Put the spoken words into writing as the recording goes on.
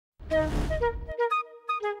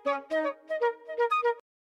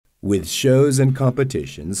With shows and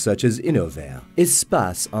competitions such as Innovert,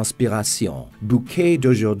 Espace Inspiration, Bouquets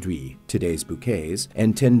d'aujourd'hui, today's bouquets,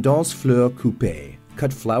 and Tendance fleurs coupées,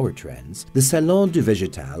 cut flower trends, the Salon du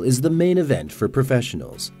Végétal is the main event for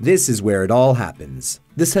professionals. This is where it all happens.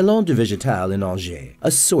 The Salon du Végétal in Angers,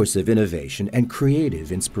 a source of innovation and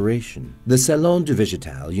creative inspiration. The Salon du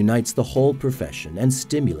Végétal unites the whole profession and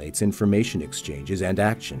stimulates information exchanges and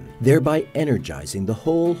action, thereby energizing the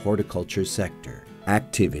whole horticulture sector.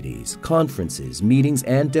 Activities, conferences, meetings,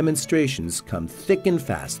 and demonstrations come thick and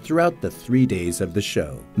fast throughout the 3 days of the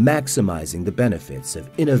show, maximizing the benefits of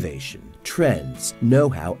innovation, trends,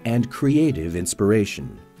 know-how, and creative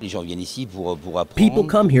inspiration. People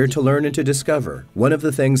come here to learn and to discover. One of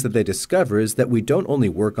the things that they discover is that we don't only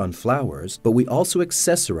work on flowers, but we also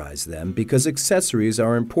accessorize them because accessories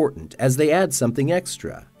are important as they add something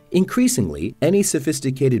extra. Increasingly, any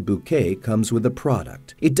sophisticated bouquet comes with a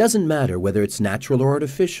product. It doesn't matter whether it's natural or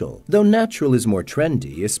artificial, though natural is more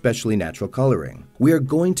trendy, especially natural coloring. We are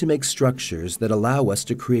going to make structures that allow us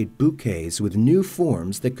to create bouquets with new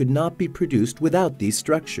forms that could not be produced without these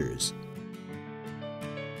structures.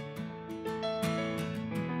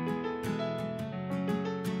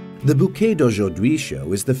 The Bouquets d'aujourd'hui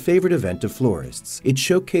show is the favorite event of florists. It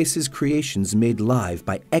showcases creations made live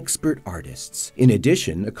by expert artists. In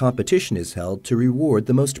addition, a competition is held to reward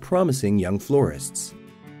the most promising young florists.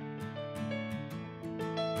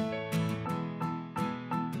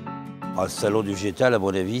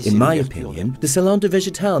 In my opinion, the Salon du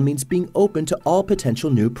Végétal means being open to all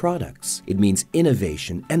potential new products. It means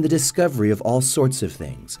innovation and the discovery of all sorts of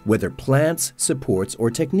things, whether plants, supports,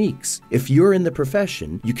 or techniques. If you're in the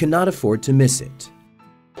profession, you cannot afford to miss it.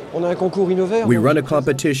 We run a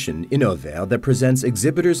competition, Innovert, that presents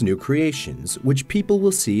exhibitors' new creations, which people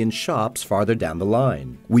will see in shops farther down the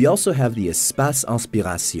line. We also have the Espace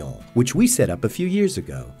Inspiration, which we set up a few years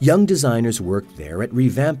ago. Young designers work there at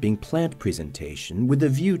revamping plant presentation with a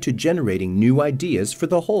view to generating new ideas for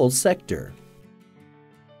the whole sector.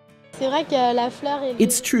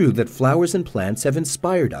 It's true that flowers and plants have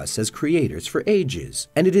inspired us as creators for ages,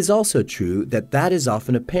 and it is also true that that is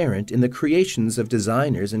often apparent in the creations of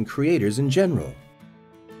designers and creators in general.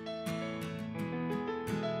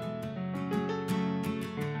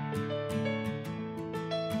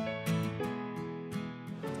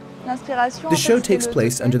 The show takes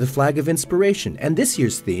place under the flag of inspiration, and this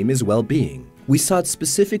year's theme is well-being. We sought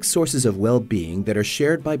specific sources of well-being that are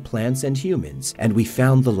shared by plants and humans, and we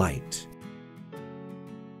found the light.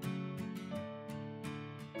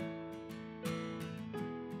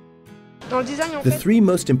 The 3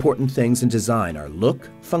 most important things in design are look,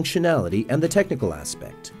 functionality, and the technical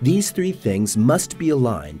aspect. These 3 things must be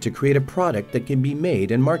aligned to create a product that can be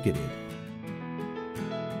made and marketed.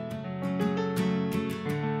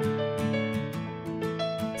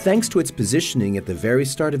 Thanks to its positioning at the very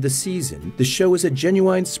start of the season, the show is a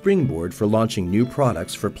genuine springboard for launching new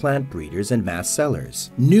products for plant breeders and mass sellers.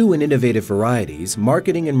 New and innovative varieties,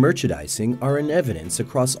 marketing and merchandising are in evidence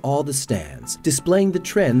across all the stands, displaying the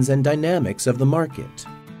trends and dynamics of the market.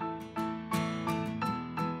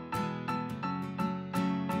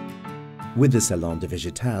 With the Salon du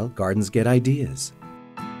Végétal, gardens get ideas.